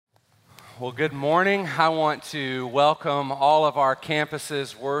Well, good morning. I want to welcome all of our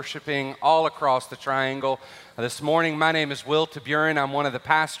campuses worshiping all across the Triangle. This morning, my name is Will Taburin. I'm one of the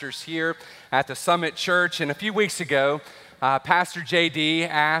pastors here at the Summit Church. And a few weeks ago, Pastor JD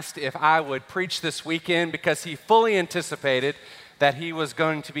asked if I would preach this weekend because he fully anticipated that he was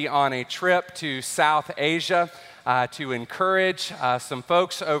going to be on a trip to South Asia to encourage some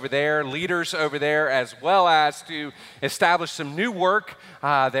folks over there, leaders over there, as well as to establish some new work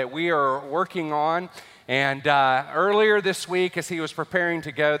that we are working on. And earlier this week, as he was preparing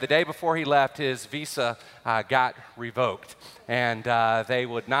to go, the day before he left, his visa got revoked. And they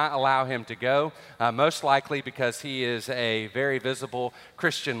would not allow him to go, most likely because he is a very visible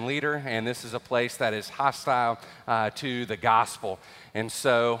Christian leader, and this is a place that is hostile to the gospel. And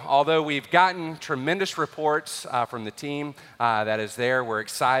so, although we've gotten tremendous reports from the team that is there, we're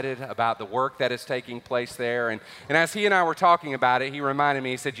excited about the work that is taking place there. And as he and I were talking about it, he reminded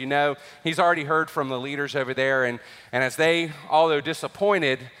me, he said, you know, he's already heard from the leaders over there, and as they, although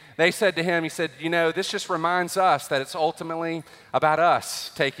disappointed, they said to him, he said, you know, this just reminds us that it's ultimately about us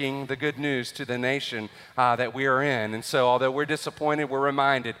taking the good news to the nation that we are in. And so although we're disappointed, we're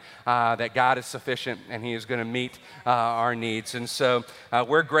reminded that God is sufficient and He is going to meet our needs. And so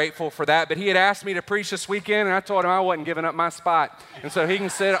we're grateful for that. But he had asked me to preach this weekend, and I told him I wasn't giving up my spot. And so he can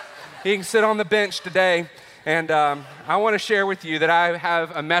sit on the bench today. And I want to share with you that I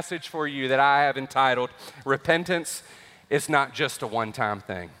have a message for you that I have entitled, Repentance is Not Just a One-Time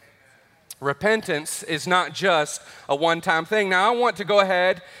Thing. Repentance is not just a one-time thing. Now, I want to go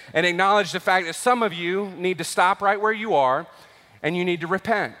ahead and acknowledge the fact that some of you need to stop right where you are and you need to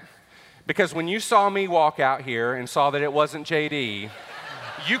repent. Because when you saw me walk out here and saw that it wasn't JD,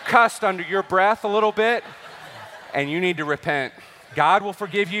 you cussed under your breath a little bit, and you need to repent. God will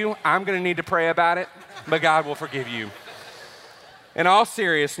forgive you. I'm going to need to pray about it, but God will forgive you. In all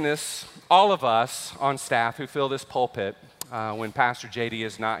seriousness, all of us on staff who fill this pulpit when Pastor JD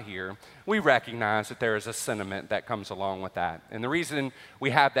is not here, we recognize that there is a sentiment that comes along with that. And the reason we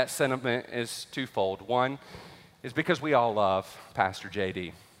have that sentiment is twofold. One is because we all love Pastor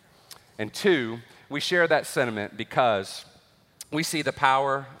JD. And two, we share that sentiment because we see the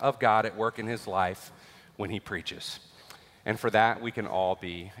power of God at work in his life when he preaches. And for that, we can all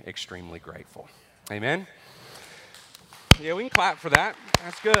be extremely grateful. Amen? Yeah, we can clap for that.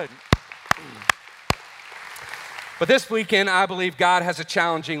 That's good. But this weekend, I believe God has a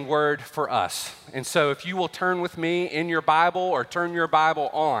challenging word for us. And so if you will turn with me in your Bible or turn your Bible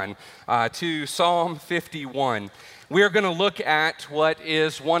on to Psalm 51, we are going to look at what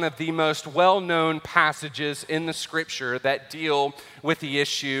is one of the most well-known passages in the Scripture that deal with the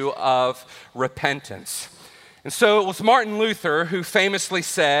issue of repentance. And so it was Martin Luther who famously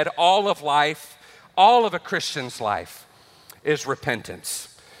said, all of life, all of a Christian's life is repentance.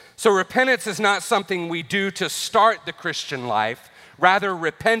 So repentance is not something we do to start the Christian life. Rather,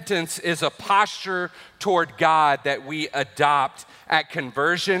 repentance is a posture toward God that we adopt at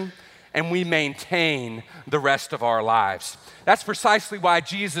conversion and we maintain the rest of our lives. That's precisely why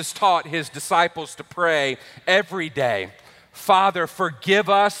Jesus taught his disciples to pray every day, Father,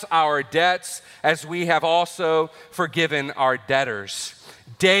 forgive us our debts as we have also forgiven our debtors.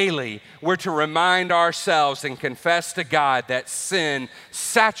 Daily, we're to remind ourselves and confess to God that sin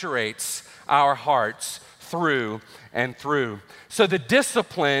saturates our hearts through and through. So the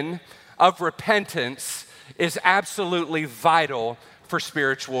discipline of repentance is absolutely vital for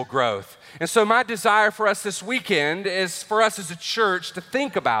spiritual growth. And so my desire for us this weekend is for us as a church to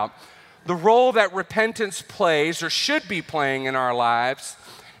think about the role that repentance plays or should be playing in our lives,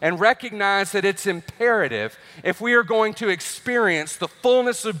 and recognize that it's imperative if we are going to experience the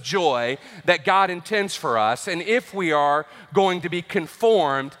fullness of joy that God intends for us, and if we are going to be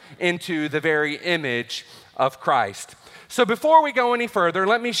conformed into the very image of Christ. So before we go any further,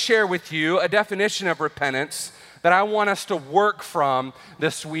 let me share with you a definition of repentance that I want us to work from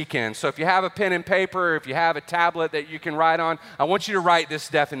this weekend. So if you have a pen and paper, if you have a tablet that you can write on, I want you to write this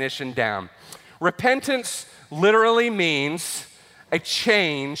definition down. Repentance literally means a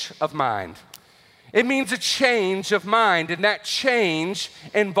change of mind. It means a change of mind, and that change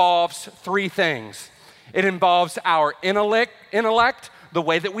involves three things. It involves our intellect, the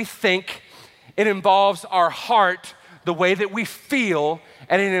way that we think. It involves our heart, the way that we feel.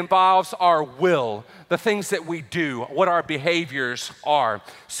 and it involves our will, the things that we do, what our behaviors are.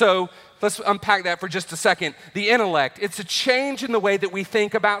 So let's unpack that for just a second. The intellect, it's a change in the way that we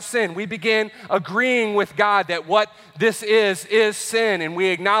think about sin. We begin agreeing with God that what this is sin, and we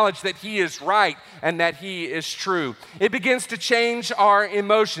acknowledge that He is right and that He is true. It begins to change our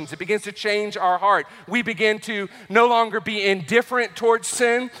emotions. It begins to change our heart. We begin to no longer be indifferent towards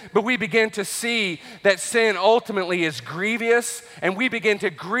sin, but we begin to see that sin ultimately is grievous, and we begin to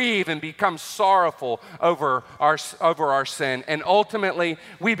grieve and become sorrowful over our sin. And ultimately,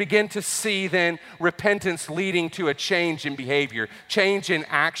 we begin to see then repentance leading to a change in behavior, change in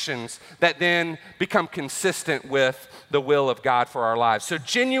actions that then become consistent with the will of God for our lives. So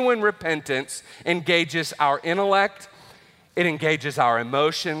genuine repentance engages our intellect, it engages our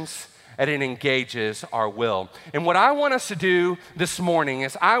emotions, and it engages our will. And what I want us to do this morning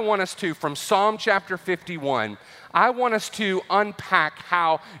is I want us to, from Psalm chapter 51, I want us to unpack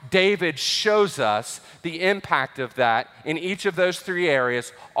how David shows us the impact of that in each of those three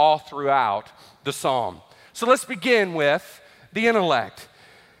areas all throughout the psalm. So let's begin with the intellect,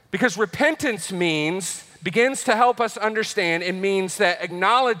 because repentance begins to help us understand. It means that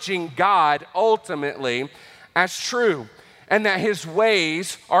acknowledging God ultimately as true and that His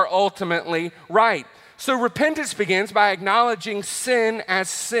ways are ultimately right. So repentance begins by acknowledging sin as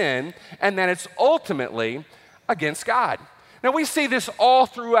sin and that it's ultimately against God. Now we see this all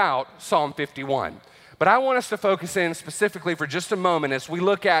throughout Psalm 51, but I want us to focus in specifically for just a moment as we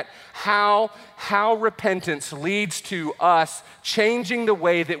look at how repentance leads to us changing the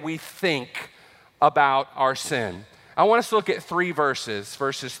way that we think about our sin. I want us to look at three verses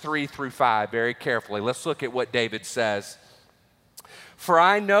 3 through 5 very carefully. Let's look at what David says. For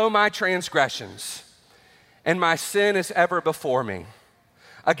I know my transgressions, and my sin is ever before me.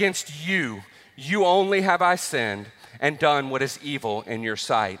 Against you only have I sinned and done what is evil in your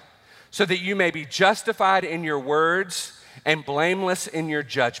sight, so that you may be justified in your words and blameless in your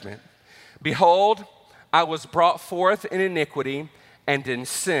judgment. Behold, I was brought forth in iniquity, and in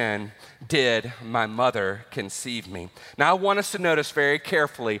sin did my mother conceive me. Now I want us to notice very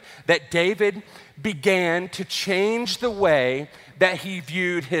carefully that David began to change the way that he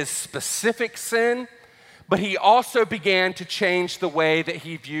viewed his specific sin, but he also began to change the way that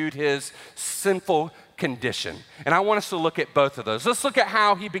he viewed his sinful condition. And I want us to look at both of those. Let's look at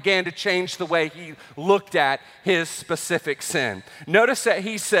how he began to change the way he looked at his specific sin. Notice that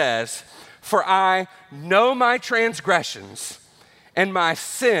he says, for I know my transgressions, and my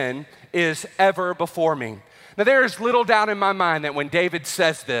sin is ever before me. Now, there is little doubt in my mind that when David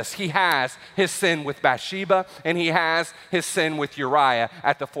says this, he has his sin with Bathsheba and he has his sin with Uriah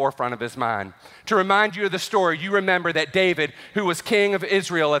at the forefront of his mind. To remind you of the story, you remember that David, who was king of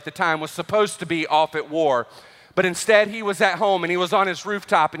Israel at the time, was supposed to be off at war. But instead, he was at home and he was on his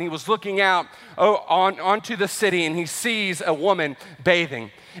rooftop and he was looking out onto the city and he sees a woman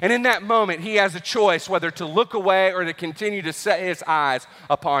bathing. And in that moment, he has a choice whether to look away or to continue to set his eyes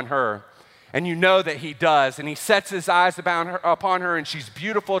upon her. And you know that he does. And he sets his eyes upon her and she's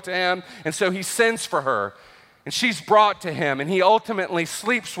beautiful to him. And so he sends for her and she's brought to him and he ultimately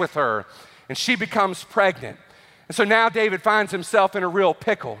sleeps with her and she becomes pregnant. And so now David finds himself in a real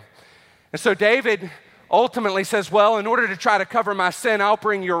pickle. And so David ultimately says, well, in order to try to cover my sin, I'll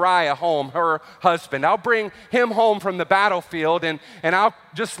bring Uriah home, her husband. I'll bring him home from the battlefield and I'll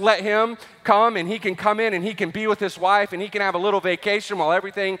just let him come and he can come in and he can be with his wife and he can have a little vacation while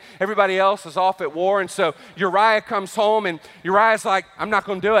everybody else is off at war. And so Uriah comes home and Uriah's like, I'm not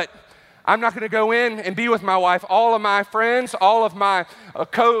going to do it. I'm not going to go in and be with my wife. All of my friends, all of my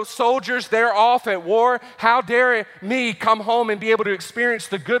co-soldiers, they're off at war. How dare me come home and be able to experience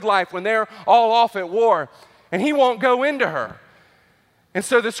the good life when they're all off at war? And he won't go into her. And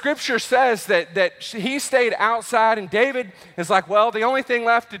so the scripture says that he stayed outside and David is like, well, the only thing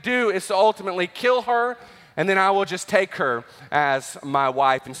left to do is to ultimately kill her and then I will just take her as my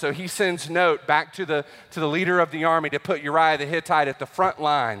wife. And so he sends note back to the leader of the army to put Uriah the Hittite at the front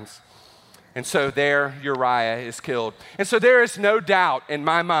lines. And so there Uriah is killed. And so there is no doubt in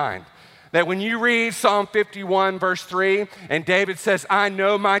my mind that when you read Psalm 51 verse 3 and David says, I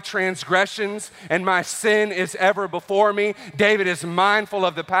know my transgressions and my sin is ever before me, David is mindful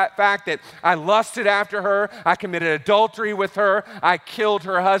of the fact that I lusted after her, I committed adultery with her, I killed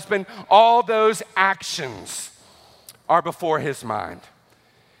her husband. All those actions are before his mind.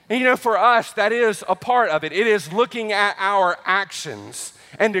 And you know, for us, that is a part of it. It is looking at our actions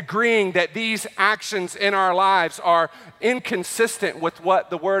and agreeing that these actions in our lives are inconsistent with what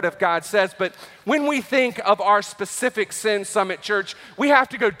the Word of God says. But when we think of our specific sin, Summit Church, we have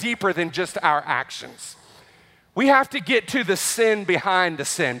to go deeper than just our actions. We have to get to the sin behind the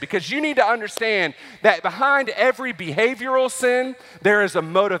sin, because you need to understand that behind every behavioral sin, there is a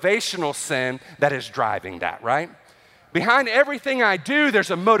motivational sin that is driving that, right? Behind everything I do, there's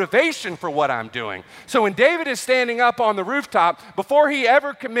a motivation for what I'm doing. So when David is standing up on the rooftop, before he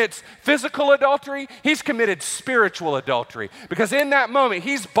ever commits physical adultery, he's committed spiritual adultery. Because in that moment,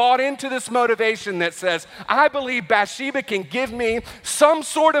 he's bought into this motivation that says, I believe Bathsheba can give me some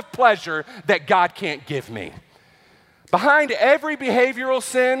sort of pleasure that God can't give me. Behind every behavioral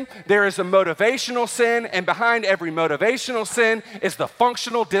sin, there is a motivational sin, and behind every motivational sin is the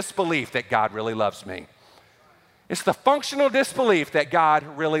functional disbelief that God really loves me. It's the functional disbelief that God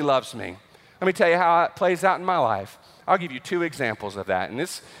really loves me. Let me tell you how it plays out in my life. I'll give you 2 examples of that, and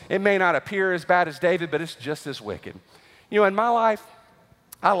it may not appear as bad as David, but it's just as wicked. You know, in my life,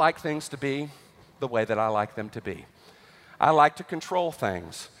 I like things to be the way that I like them to be. I like to control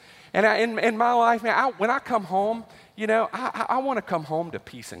things. And in my life, man, when I come home, you know, I want to come home to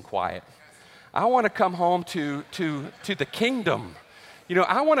peace and quiet. I want to come home to the kingdom. You know,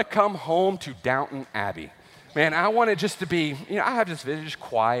 I want to come home to Downton Abbey. Man, I want it just to be, you know, I have this vision, just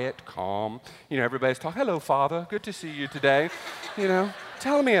quiet, calm. You know, everybody's talking, hello, Father, good to see you today. You know,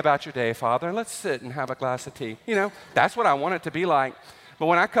 tell me about your day, Father, and let's sit and have a glass of tea. You know, that's what I want it to be like. But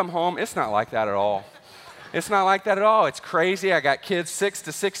when I come home, it's not like that at all. It's not like that at all. It's crazy. I got kids 6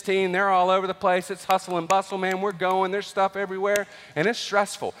 to 16. They're all over the place. It's hustle and bustle, man. We're going. There's stuff everywhere, and it's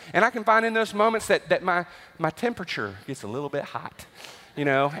stressful. And I can find in those moments that my temperature gets a little bit hot, you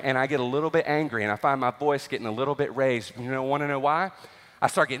know, and I get a little bit angry, and I find my voice getting a little bit raised. You know, want to know why? I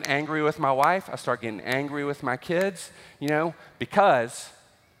start getting angry with my wife. I start getting angry with my kids, you know, because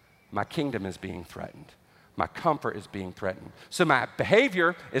my kingdom is being threatened. My comfort is being threatened. So my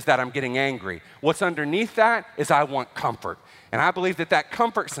behavior is that I'm getting angry. What's underneath that is I want comfort. And I believe that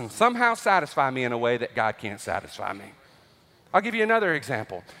comfort can somehow satisfy me in a way that God can't satisfy me. I'll give you another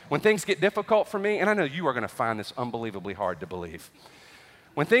example. When things get difficult for me, and I know you are going to find this unbelievably hard to believe.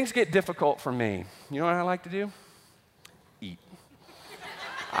 When things get difficult for me, you know what I like to do? Eat.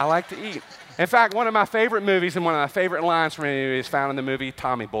 I like to eat. In fact, one of my favorite movies and one of my favorite lines from a movie is found in the movie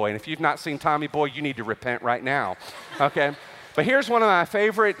Tommy Boy. And if you've not seen Tommy Boy, you need to repent right now, okay? But here's one of my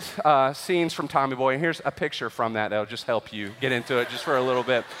favorite scenes from Tommy Boy, and here's a picture from that that'll just help you get into it just for a little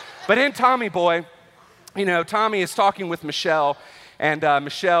bit. But in Tommy Boy, you know, Tommy is talking with Michelle, and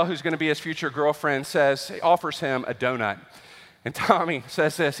Michelle, who's going to be his future girlfriend, offers him a donut. And Tommy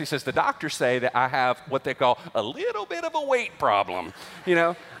says this, he says, the doctors say that I have what they call a little bit of a weight problem. You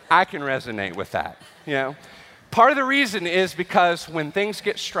know, I can resonate with that, you know. Part of the reason is because when things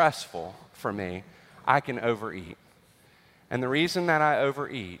get stressful for me, I can overeat. And the reason that I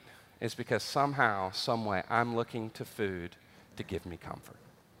overeat is because somehow, some way, I'm looking to food to give me comfort.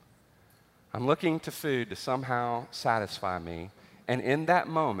 I'm looking to food to somehow satisfy me. And in that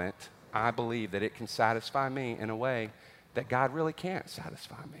moment, I believe that it can satisfy me in a way that God really can't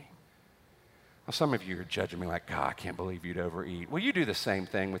satisfy me. Now, some of you are judging me like, God, I can't believe you'd overeat. Well, you do the same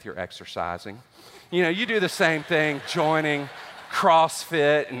thing with your exercising. You know, you do the same thing joining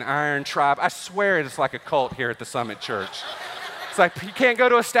CrossFit and Iron Tribe. I swear it's like a cult here at the Summit Church. It's like you can't go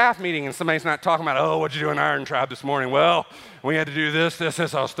to a staff meeting and somebody's not talking about, oh, what'd you do in Iron Tribe this morning? Well, we had to do this.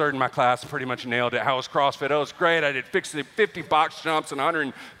 I was third in my class, pretty much nailed it. How was CrossFit? Oh, it was great. I did 50 box jumps and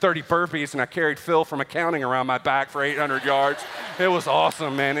 130 burpees, and I carried Phil from accounting around my back for 800 yards. It was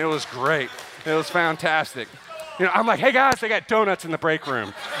awesome, man. It was great. It was fantastic. You know, I'm like, hey, guys, they got donuts in the break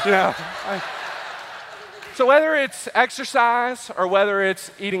room. You know, so whether it's exercise or whether it's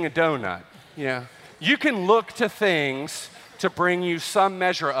eating a donut, you know, you can look to things to bring you some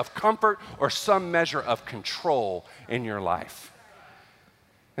measure of comfort or some measure of control in your life.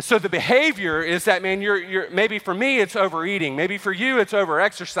 And so the behavior is that, man, you're maybe for me it's overeating, maybe for you it's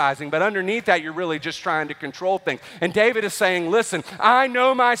over-exercising, but underneath that you're really just trying to control things. And David is saying, listen, I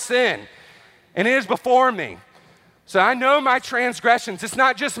know my sin, and it is before me. So I know my transgressions. It's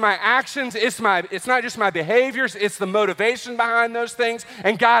not just my actions, it's not just my behaviors, it's the motivation behind those things.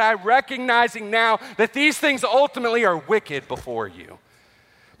 And God, I'm recognizing now that these things ultimately are wicked before you.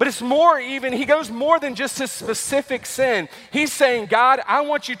 But it's more even, he goes more than just his specific sin. He's saying, God, I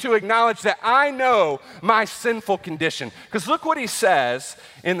want you to acknowledge that I know my sinful condition. Because look what he says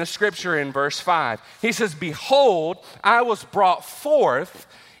in the scripture in verse 5. He says, behold, I was brought forth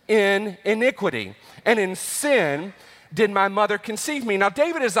in iniquity, and in sin did my mother conceive me. Now,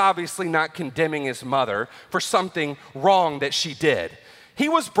 David is obviously not condemning his mother for something wrong that she did. He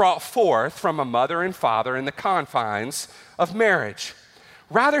was brought forth from a mother and father in the confines of marriage.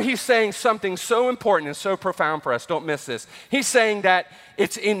 Rather, he's saying something so important and so profound for us. Don't miss this. He's saying that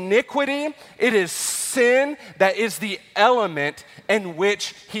it's iniquity, it is sin that is the element in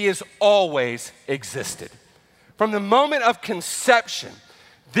which he has always existed. From the moment of conception,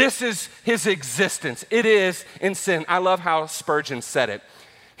 this is his existence. It is in sin. I love how Spurgeon said it.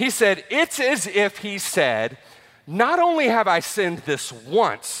 He said, it's as if he said, not only have I sinned this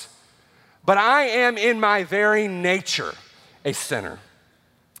once, but I am in my very nature a sinner.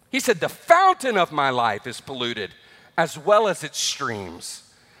 He said, the fountain of my life is polluted as well as its streams.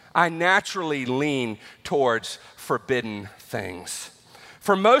 I naturally lean towards forbidden things.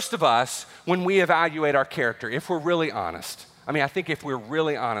 For most of us, when we evaluate our character, if we're really honest, I think if we're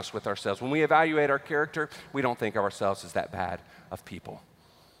really honest with ourselves, when we evaluate our character, we don't think of ourselves as that bad of people.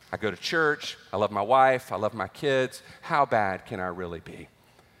 I go to church, I love my wife, I love my kids. How bad can I really be?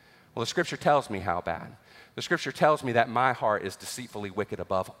 Well, the scripture tells me how bad. The scripture tells me that my heart is deceitfully wicked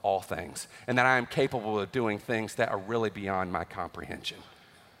above all things, and that I am capable of doing things that are really beyond my comprehension.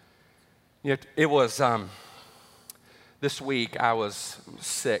 It was this week, I was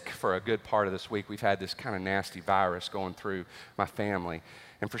sick for a good part of this week. We've had this kind of nasty virus going through my family.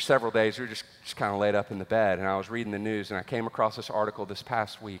 And for several days, we were just kind of laid up in the bed. And I was reading the news, and I came across this article this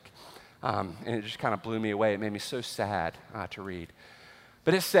past week. And it just kind of blew me away. It made me so sad to read.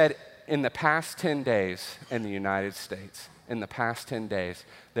 But it said, in the past 10 days in the United States,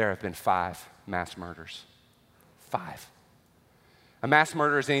 there have been 5 mass murders. 5. A mass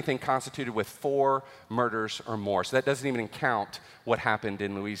murder is anything constituted with 4 murders or more. So that doesn't even count what happened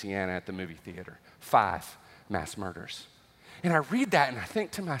in Louisiana at the movie theater. 5 mass murders. And I read that and I think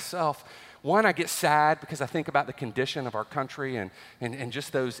to myself, one, I get sad because I think about the condition of our country and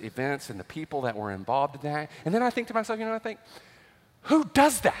just those events and the people that were involved in that. And then I think to myself, who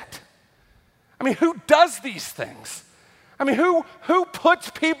does that? Who does these things? Who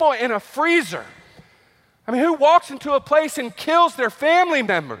puts people in a freezer? Who walks into a place and kills their family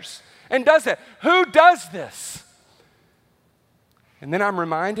members and does that? Who does this? And then I'm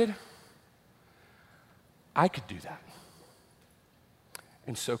reminded, I could do that.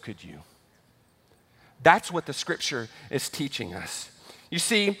 And so could you. That's what the scripture is teaching us. You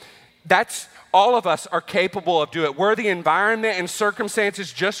see, that's all of us are capable of doing it. Were the environment and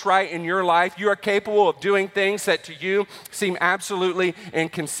circumstances just right in your life, you are capable of doing things that to you seem absolutely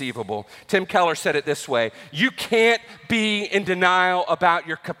inconceivable. Tim Keller said it this way: you can't be in denial about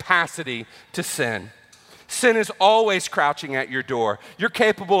your capacity to sin. Sin is always crouching at your door. You're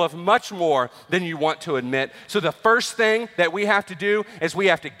capable of much more than you want to admit. So the first thing that we have to do is we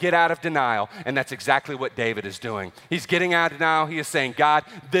have to get out of denial. And that's exactly what David is doing. He's getting out of denial. He is saying, God,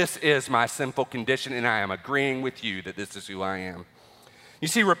 this is my sinful condition, and I am agreeing with you that this is who I am. You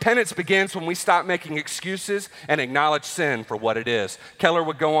see, repentance begins when we stop making excuses and acknowledge sin for what it is. Keller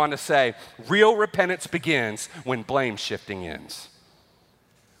would go on to say, real repentance begins when blame shifting ends.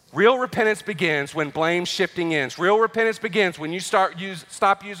 Real repentance begins when blame shifting ends. Real repentance begins when you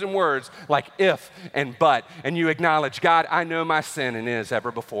stop using words like if and but, and you acknowledge, God, I know my sin and it is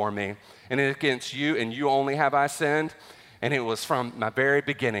ever before me. And against you and you only have I sinned. And it was from my very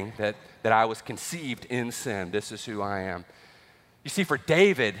beginning that I was conceived in sin. This is who I am. You see, for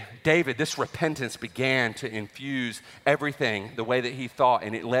David, this repentance began to infuse everything the way that he thought,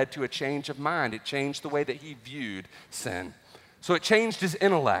 and it led to a change of mind. It changed the way that he viewed sin. So it changed his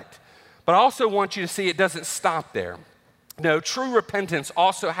intellect. But I also want you to see it doesn't stop there. No, true repentance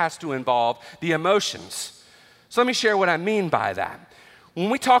also has to involve the emotions. So let me share what I mean by that. When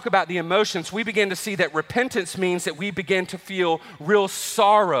we talk about the emotions, we begin to see that repentance means that we begin to feel real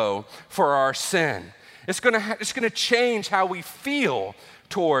sorrow for our sin. It's going to change how we feel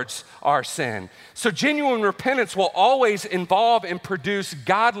towards our sin. So genuine repentance will always involve and produce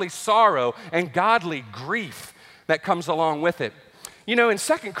godly sorrow and godly grief that comes along with it. In 2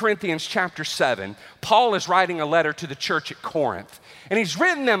 Corinthians chapter 7, Paul is writing a letter to the church at Corinth. And he's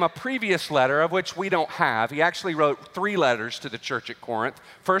written them a previous letter of which we don't have. He actually wrote 3 letters to the church at Corinth.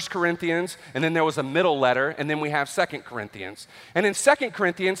 1 Corinthians, and then there was a middle letter, and then we have 2 Corinthians. And in 2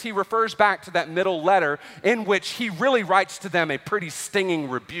 Corinthians, he refers back to that middle letter in which he really writes to them a pretty stinging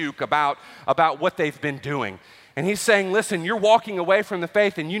rebuke about what they've been doing. And he's saying, listen, you're walking away from the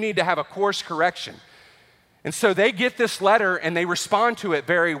faith and you need to have a course correction. And so they get this letter and they respond to it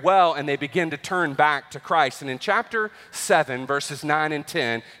very well and they begin to turn back to Christ. And in chapter 7, verses 9 and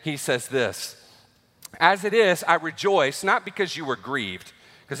 10, he says this: as it is, I rejoice, not because you were grieved,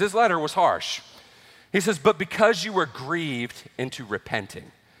 because his letter was harsh. He says, but because you were grieved into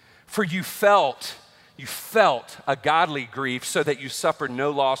repenting. For you felt a godly grief so that you suffered no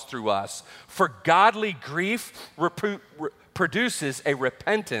loss through us. For godly grief produces a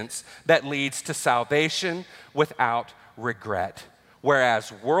repentance that leads to salvation without regret,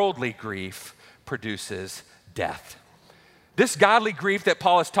 whereas worldly grief produces death. This godly grief that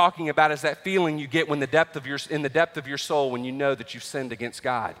Paul is talking about is that feeling you get when in the depth of your soul when you know that you've sinned against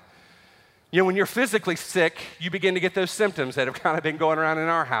God. You know, when you're physically sick, you begin to get those symptoms that have kind of been going around in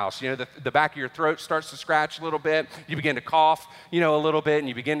our house. You know, the back of your throat starts to scratch a little bit. You begin to cough, a little bit, and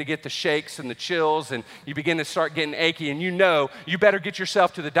you begin to get the shakes and the chills, and you begin to start getting achy, and you know you better get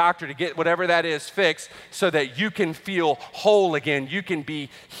yourself to the doctor to get whatever that is fixed so that you can feel whole again. You can be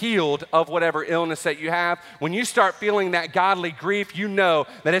healed of whatever illness that you have. When you start feeling that godly grief, you know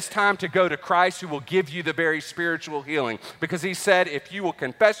that it's time to go to Christ, who will give you the very spiritual healing. Because he said, if you will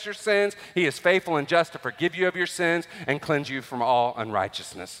confess your sins, he is faithful and just to forgive you of your sins and cleanse you from all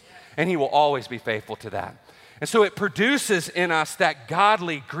unrighteousness. And he will always be faithful to that. And so it produces in us that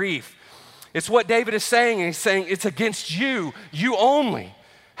godly grief. It's what David is saying. And he's saying, it's against you, you only,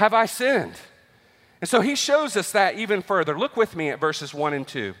 have I sinned. And so he shows us that even further. Look with me at verses 1 and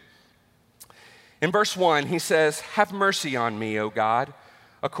 2. In verse 1, he says, have mercy on me, O God,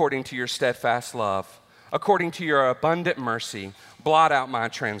 according to your steadfast love. According to your abundant mercy, blot out my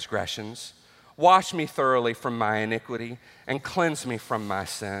transgressions. Wash me thoroughly from my iniquity and cleanse me from my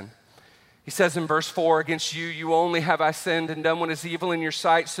sin. He says in verse 4, against you, you only have I sinned and done what is evil in your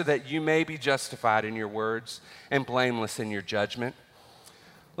sight, so that you may be justified in your words and blameless in your judgment.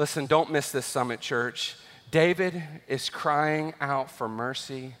 Listen, don't miss this, Summit Church. David is crying out for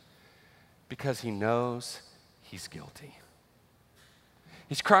mercy because he knows he's guilty.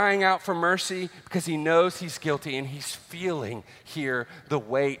 He's crying out for mercy because he knows he's guilty, and he's feeling here the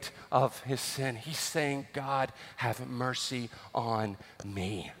weight of his sin. He's saying, God, have mercy on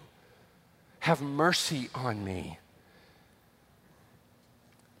me. Have mercy on me.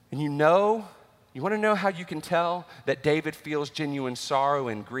 And you want to know how you can tell that David feels genuine sorrow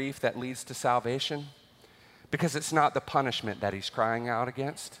and grief that leads to salvation? Because it's not the punishment that he's crying out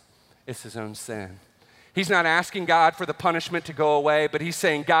against, it's his own sin. He's not asking God for the punishment to go away, but he's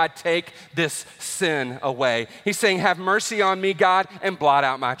saying, God, take this sin away. He's saying, have mercy on me, God, and blot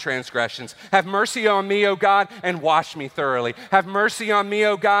out my transgressions. Have mercy on me, O God, and wash me thoroughly. Have mercy on me,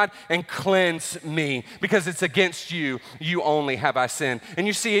 O God, and cleanse me, because it's against you, you only have I sinned. And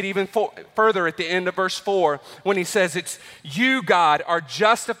you see it even further at the end of verse 4 when he says, it's you, God, are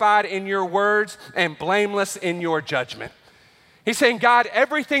justified in your words and blameless in your judgment. He's saying, God,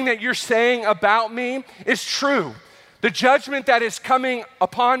 everything that you're saying about me is true. The judgment that is coming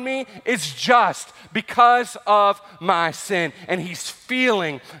upon me is just because of my sin. And he's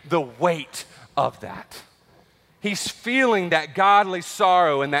feeling the weight of that. He's feeling that godly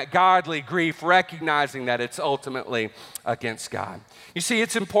sorrow and that godly grief, recognizing that it's ultimately against God. You see,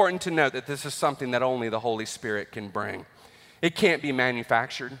 it's important to note that this is something that only the Holy Spirit can bring. It can't be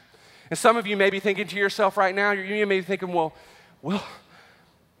manufactured. And some of you may be thinking to yourself right now, you may be thinking, well,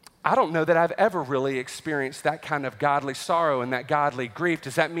 I don't know that I've ever really experienced that kind of godly sorrow and that godly grief.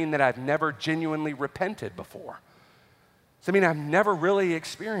 Does that mean that I've never genuinely repented before? Does that mean I've never really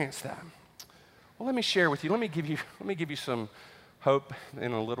experienced that? Well, let me share with you. Let me give you some hope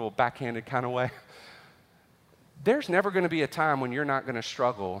in a little backhanded kind of way. There's never going to be a time when you're not going to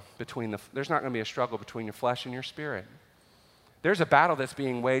struggle there's not going to be a struggle between your flesh and your spirit. There's a battle that's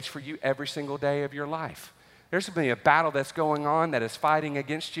being waged for you every single day of your life. There's going to be a battle that's going on that is fighting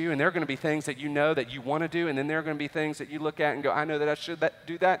against you, and there are going to be things that you know that you want to do, and then there are going to be things that you look at and go, I know that I should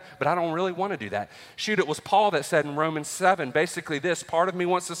do that, but I don't really want to do that. Shoot, it was Paul that said in Romans 7, basically this, part of me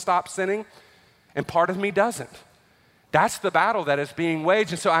wants to stop sinning, and part of me doesn't. That's the battle that is being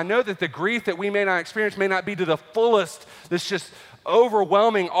waged, and so I know that the grief that we may not experience may not be to the fullest, this just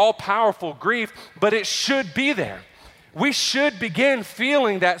overwhelming, all-powerful grief, but it should be there. We should begin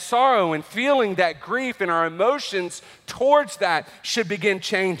feeling that sorrow and feeling that grief, and our emotions towards that should begin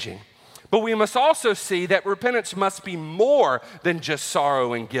changing. But we must also see that repentance must be more than just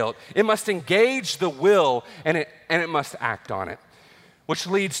sorrow and guilt. It must engage the will, and it must act on it, which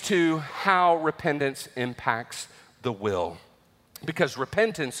leads to how repentance impacts the will. Because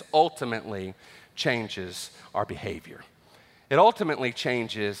repentance ultimately changes our behavior. It ultimately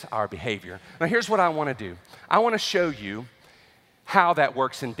changes our behavior. Now, here's what I want to do. I want to show you how that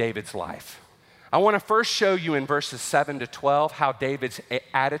works in David's life. I want to first show you in verses 7 to 12 how David's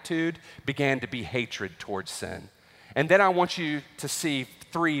attitude began to be hatred towards sin. And then I want you to see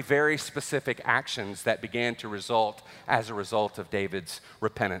 3 very specific actions that began to result as a result of David's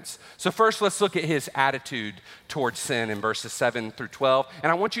repentance. So first, let's look at his attitude towards sin in verses 7 through 12.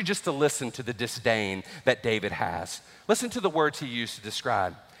 And I want you just to listen to the disdain that David has. Listen to the words he used to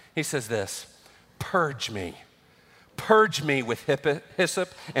describe. He says this, purge me with hyssop,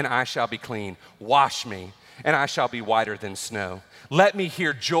 and I shall be clean. Wash me, and I shall be whiter than snow. Let me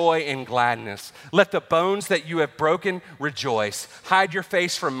hear joy and gladness. Let the bones that you have broken rejoice. Hide your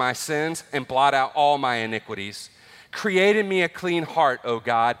face from my sins and blot out all my iniquities. Create in me a clean heart, O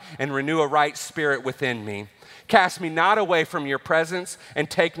God, and renew a right spirit within me. Cast me not away from your presence, and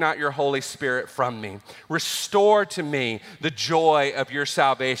take not your Holy Spirit from me. Restore to me the joy of your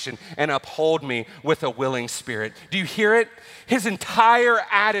salvation, and uphold me with a willing spirit. Do you hear it? His entire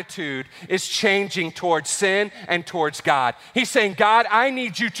attitude is changing towards sin and towards God. He's saying, God, I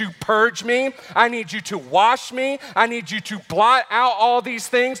need you to purge me. I need you to wash me. I need you to blot out all these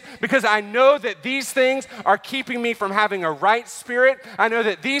things, because I know that these things are keeping me from having a right spirit. I know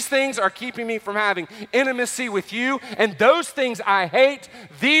that these things are keeping me from having intimacy with you, and those things I hate,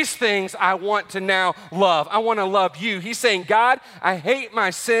 these things I want to now love. I want to love you. He's saying, God, I hate my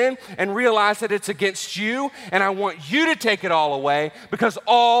sin and realize that it's against you, and I want you to take it all away, because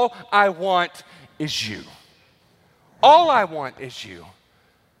all I want is you. All I want is you.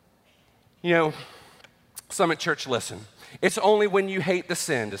 You know, Summit Church, listen. It's only when you hate the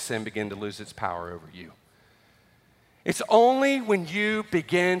sin does sin begin to lose its power over you. It's only when you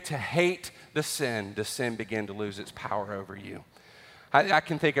begin to hate the sin does sin begin to lose its power over you. I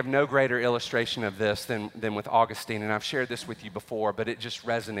can think of no greater illustration of this than with Augustine, and I've shared this with you before, but it just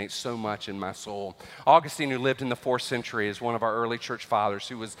resonates so much in my soul. Augustine, who lived in the 4th century, is one of our early church fathers,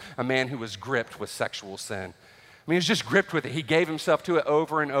 who was a man who was gripped with sexual sin. I mean, he was just gripped with it. He gave himself to it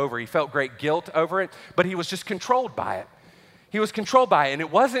over and over. He felt great guilt over it, but he was just controlled by it. He was controlled by it, and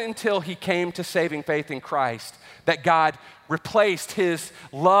it wasn't until he came to saving faith in Christ that God replaced his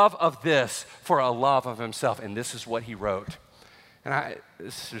love of this for a love of himself, and this is what he wrote. And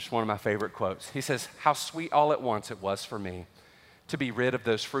this is just one of my favorite quotes. He says, "How sweet all at once it was for me to be rid of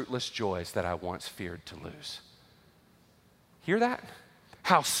those fruitless joys that I once feared to lose." Hear that?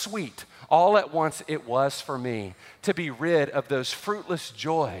 How sweet all at once it was for me to be rid of those fruitless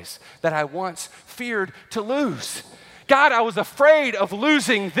joys that I once feared to lose. God, I was afraid of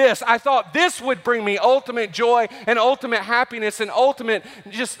losing this. I thought this would bring me ultimate joy and ultimate happiness and ultimate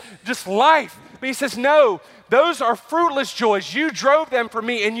just life. But he says, no, those are fruitless joys. You drove them for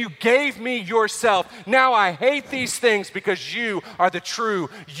me and you gave me yourself. Now I hate these things because you are the true,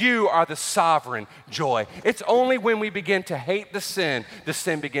 you are the sovereign joy. It's only when we begin to hate the sin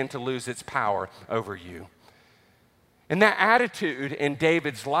begin to lose its power over you. And that attitude in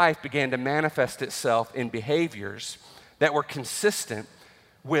David's life began to manifest itself in behaviors that were consistent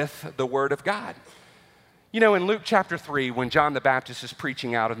with the Word of God. You know, in Luke chapter 3, when John the Baptist is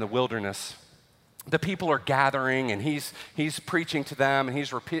preaching out in the wilderness, the people are gathering and he's preaching to them, and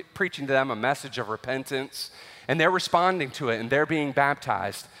he's preaching to them a message of repentance, and they're responding to it and they're being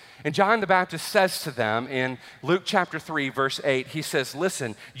baptized. And John the Baptist says to them in Luke chapter 3, verse 8, he says,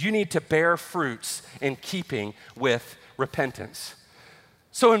 listen, you need to bear fruits in keeping with repentance.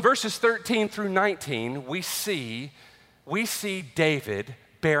 So in verses 13 through 19, we see David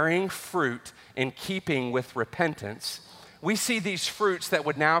bearing fruit in keeping with repentance. We see these fruits that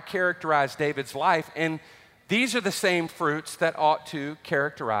would now characterize David's life, and these are the same fruits that ought to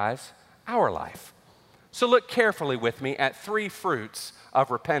characterize our life. So look carefully with me at 3 fruits of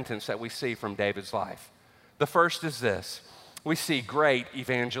repentance that we see from David's life. The first is this: we see great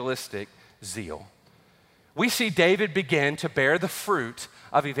evangelistic zeal. We see David begin to bear the fruit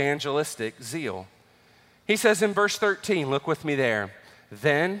of evangelistic zeal. He says in verse 13, look with me there,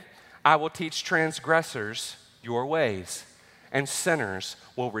 "Then I will teach transgressors your ways, and sinners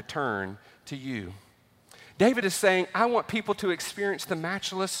will return to you." David is saying, I want people to experience the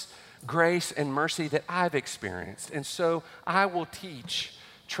matchless grace and mercy that I've experienced, and so I will teach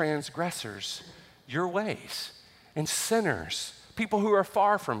transgressors your ways, and sinners, people who are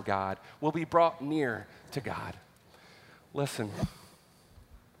far from God, will be brought near to God. Listen,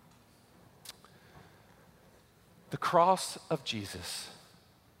 the cross of Jesus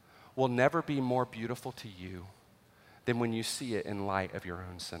will never be more beautiful to you than when you see it in light of your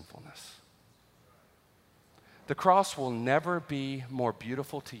own sinfulness. The cross will never be more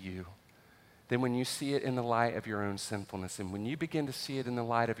beautiful to you than when you see it in the light of your own sinfulness. And when you begin to see it in the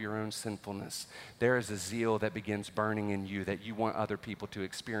light of your own sinfulness, there is a zeal that begins burning in you that you want other people to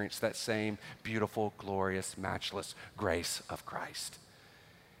experience that same beautiful, glorious, matchless grace of Christ.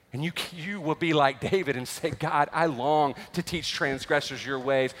 And you will be like David and say, God, I long to teach transgressors your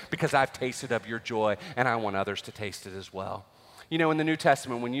ways because I've tasted of your joy and I want others to taste it as well. You know, in the New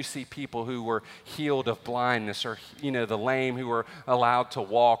Testament, when you see people who were healed of blindness, or, you know, the lame who were allowed to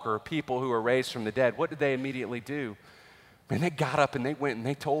walk, or people who were raised from the dead, what did they immediately do? Man, they got up and they went and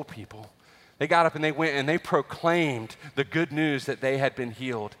they told people. They got up and they went and they proclaimed the good news that they had been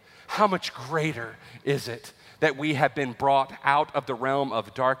healed. how much greater is it that we have been brought out of the realm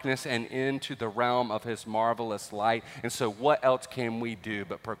of darkness and into the realm of his marvelous light. And so what else can we do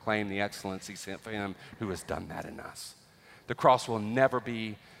but proclaim the excellencies of him who has done that in us? The cross will never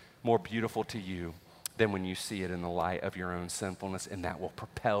be more beautiful to you than when you see it in the light of your own sinfulness, and that will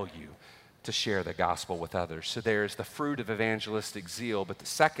propel you to share the gospel with others. So there's the fruit of evangelistic zeal, but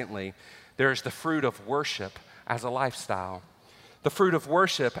secondly, there's the fruit of worship as a lifestyle. The fruit of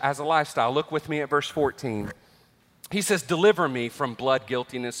worship as a lifestyle. Look with me at verse 14. He says, deliver me from blood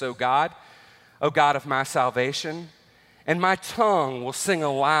guiltiness, O God of my salvation, and my tongue will sing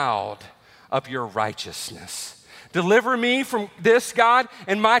aloud of your righteousness. Deliver me from this, God,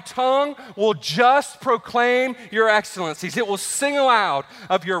 and my tongue will just proclaim your excellencies. It will sing aloud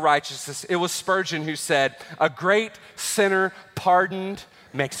of your righteousness. It was Spurgeon who said, a great sinner pardoned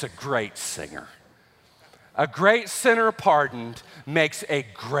makes a great singer. A great sinner pardoned makes a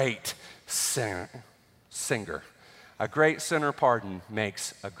great singer. A great sinner pardoned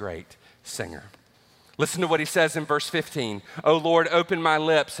makes a great singer. Listen to what he says in verse 15. O Lord, open my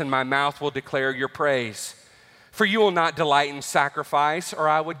lips, and my mouth will declare your praise. For you will not delight in sacrifice, or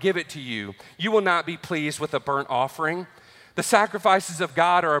I would give it to you. You will not be pleased with a burnt offering. The sacrifices of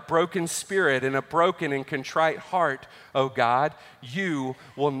God are a broken spirit and a broken and contrite heart, O God, you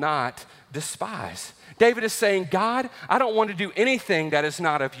will not despise. David is saying, God, I don't want to do anything that is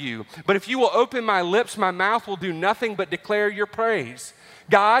not of you, but if you will open my lips, my mouth will do nothing but declare your praise.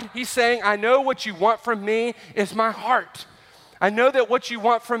 God, he's saying, I know what you want from me is my heart. I know that what you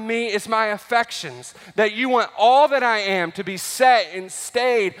want from me is my affections, that you want all that I am to be set and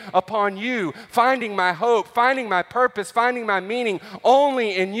stayed upon you, finding my hope, finding my purpose, finding my meaning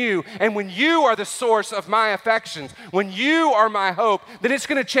only in you. And when you are the source of my affections, when you are my hope, then it's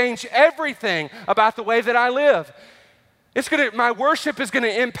going to change everything about the way that I live. My worship is going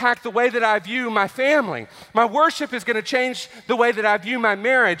to impact the way that I view my family. My worship is going to change the way that I view my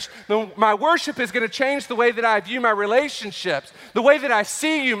marriage. My worship is going to change the way that I view my relationships. The way that I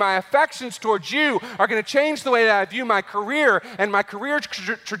see you, my affections towards you are going to change the way that I view my career and my career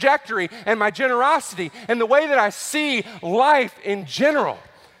trajectory and my generosity and the way that I see life in general.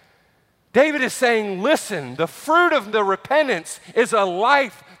 David is saying, listen, the fruit of the repentance is a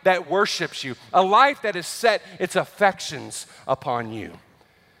life that worships you, a life that has set its affections upon you.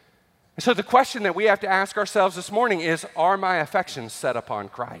 And so the question that we have to ask ourselves this morning is, are my affections set upon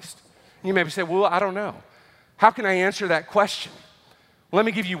Christ? And you may say, well, I don't know. How can I answer that question? Let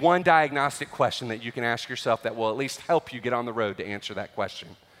me give you one diagnostic question that you can ask yourself that will at least help you get on the road to answer that question.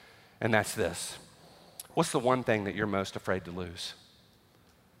 And that's this. What's the one thing that you're most afraid to lose?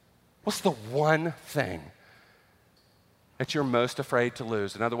 What's the one thing that you're most afraid to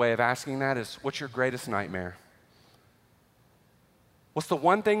lose? Another way of asking that is, what's your greatest nightmare? What's the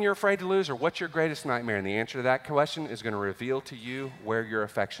one thing you're afraid to lose, or what's your greatest nightmare? And the answer to that question is going to reveal to you where your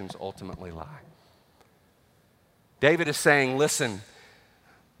affections ultimately lie. David is saying, listen,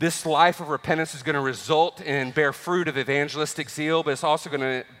 this life of repentance is going to result in bear fruit of evangelistic zeal, but it's also going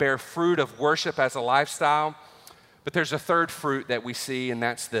to bear fruit of worship as a lifestyle. But there's a third fruit that we see, and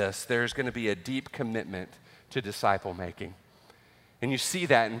that's this. There's going to be a deep commitment to disciple making. And you see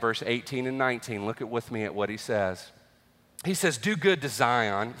that in verse 18 and 19. Look with me at what he says. He says, do good to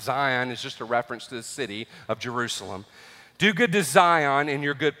Zion. Zion is just a reference to the city of Jerusalem. Do good to Zion in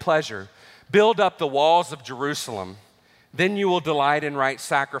your good pleasure. Build up the walls of Jerusalem. Then you will delight in right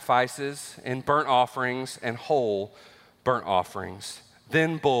sacrifices, in burnt offerings, and whole burnt offerings.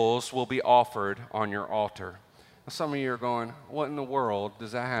 Then bulls will be offered on your altar. Now, some of you are going, what in the world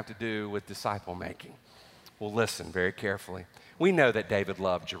does that have to do with disciple making? Well, listen very carefully. We know that David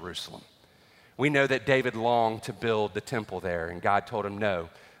loved Jerusalem. We know that David longed to build the temple there, and God told him, no,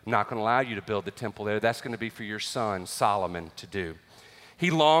 I'm not going to allow you to build the temple there. That's going to be for your son, Solomon, to do. He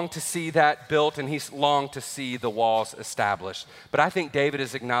longed to see that built, and he longed to see the walls established. But I think David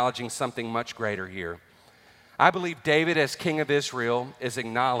is acknowledging something much greater here. I believe David, as king of Israel, is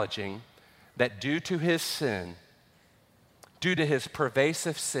acknowledging that due to his sin, due to his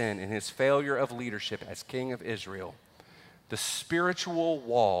pervasive sin and his failure of leadership as king of Israel, the spiritual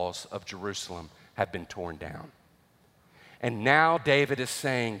walls of Jerusalem have been torn down. And now David is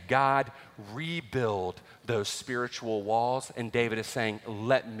saying, God, rebuild those spiritual walls. And David is saying,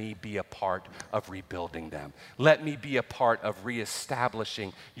 let me be a part of rebuilding them. Let me be a part of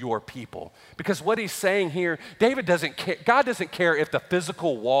reestablishing your people. Because what he's saying here, David doesn't care, God doesn't care if the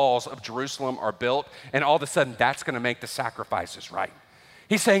physical walls of Jerusalem are built and all of a sudden that's going to make the sacrifices right.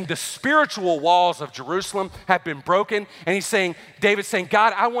 He's saying the spiritual walls of Jerusalem have been broken. And he's saying, David's saying,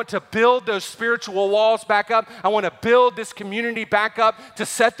 God, I want to build those spiritual walls back up. I want to build this community back up to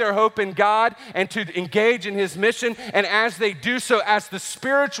set their hope in God and to engage in his mission. And as they do so, as the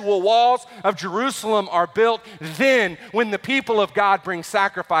spiritual walls of Jerusalem are built, then when the people of God bring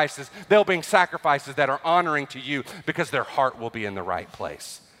sacrifices, they'll bring sacrifices that are honoring to you because their heart will be in the right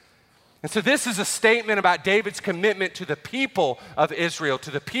place. And so this is a statement about David's commitment to the people of Israel, to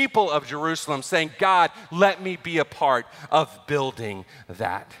the people of Jerusalem, saying, God, let me be a part of building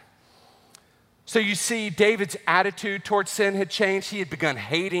that. So you see, David's attitude towards sin had changed. He had begun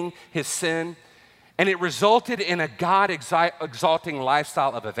hating his sin, and it resulted in a God-exalting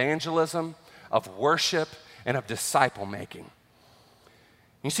lifestyle of evangelism, of worship, and of disciple-making.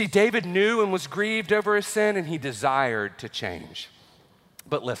 You see, David knew and was grieved over his sin, and he desired to change.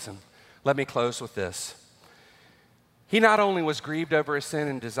 But listen, let me close with this. He not only was grieved over his sin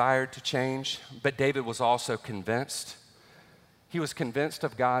and desired to change, but David was also convinced. He was convinced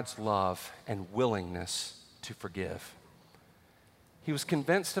of God's love and willingness to forgive. He was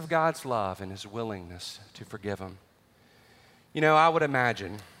convinced of God's love and his willingness to forgive him. You know, I would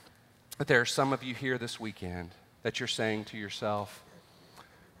imagine that there are some of you here this weekend that you're saying to yourself,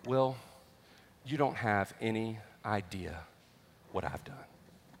 Will, you don't have any idea what I've done.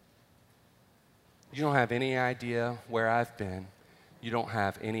 You don't have any idea where I've been. You don't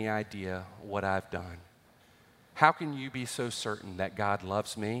have any idea what I've done. How can you be so certain that God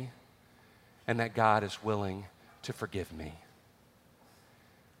loves me and that God is willing to forgive me?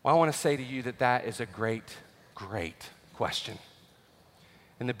 Well, I want to say to you that that is a great, great question.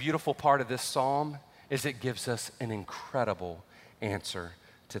 And the beautiful part of this psalm is it gives us an incredible answer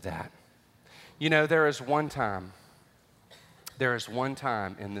to that. You know, there is one time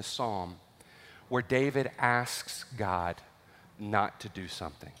in this psalm where David asks God not to do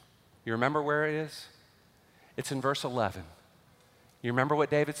something. You remember where it is? It's in verse 11. You remember what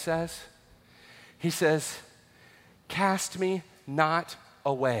David says? He says, cast me not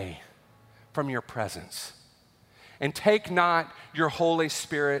away from your presence, and take not your Holy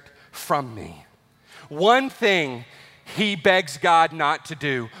Spirit from me. One thing he begs God not to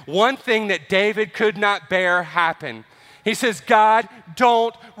do, one thing that David could not bear happen. He says, God,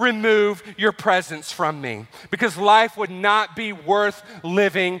 don't remove your presence from me, because life would not be worth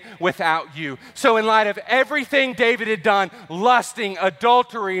living without you. So in light of everything David had done, lusting,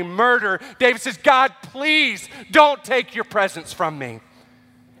 adultery, murder, David says, God, please don't take your presence from me.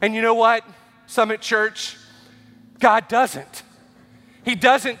 And you know what, Summit Church? God doesn't. He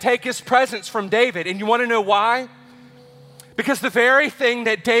doesn't take his presence from David. And you want to know why? Because the very thing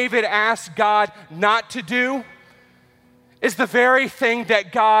that David asked God not to do is the very thing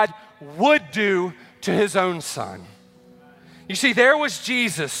that God would do to his own son. You see, there was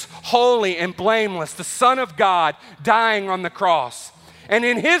Jesus, holy and blameless, the Son of God, dying on the cross. And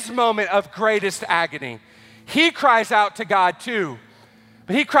in his moment of greatest agony, he cries out to God too.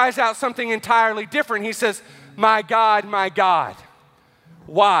 But he cries out something entirely different. He says, my God,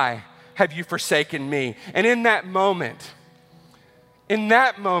 why have you forsaken me? And in that moment,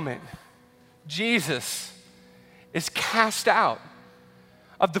 Jesus is cast out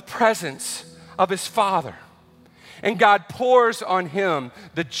of the presence of his Father. And God pours on him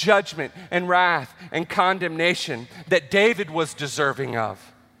the judgment and wrath and condemnation that David was deserving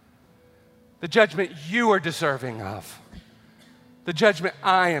of. The judgment you are deserving of. The judgment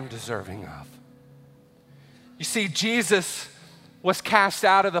I am deserving of. You see, Jesus was cast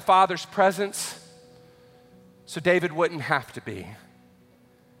out of the Father's presence so David wouldn't have to be,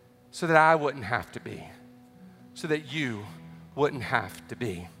 so that I wouldn't have to be, so that you wouldn't have to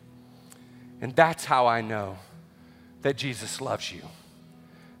be. And that's how I know that Jesus loves you.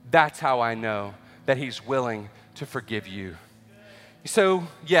 That's how I know that he's willing to forgive you. So,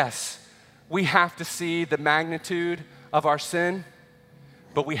 yes, we have to see the magnitude of our sin,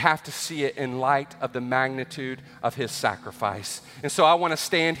 but we have to see it in light of the magnitude of his sacrifice. And so I want to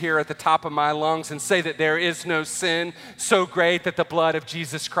stand here at the top of my lungs and say that there is no sin so great that the blood of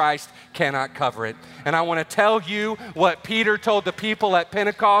Jesus Christ cannot cover it. And I want to tell you what Peter told the people at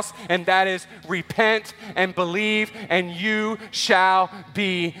Pentecost, and that is, repent and believe, and you shall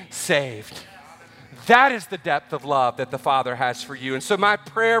be saved. That is the depth of love that the Father has for you. And so my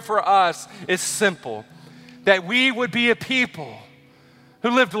prayer for us is simple, that we would be a people who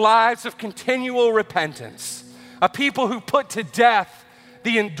lived lives of continual repentance, a people who put to death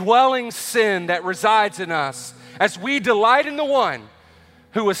the indwelling sin that resides in us as we delight in the one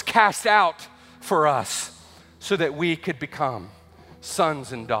who was cast out for us so that we could become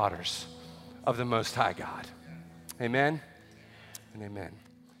sons and daughters of the Most High God. Amen? and amen.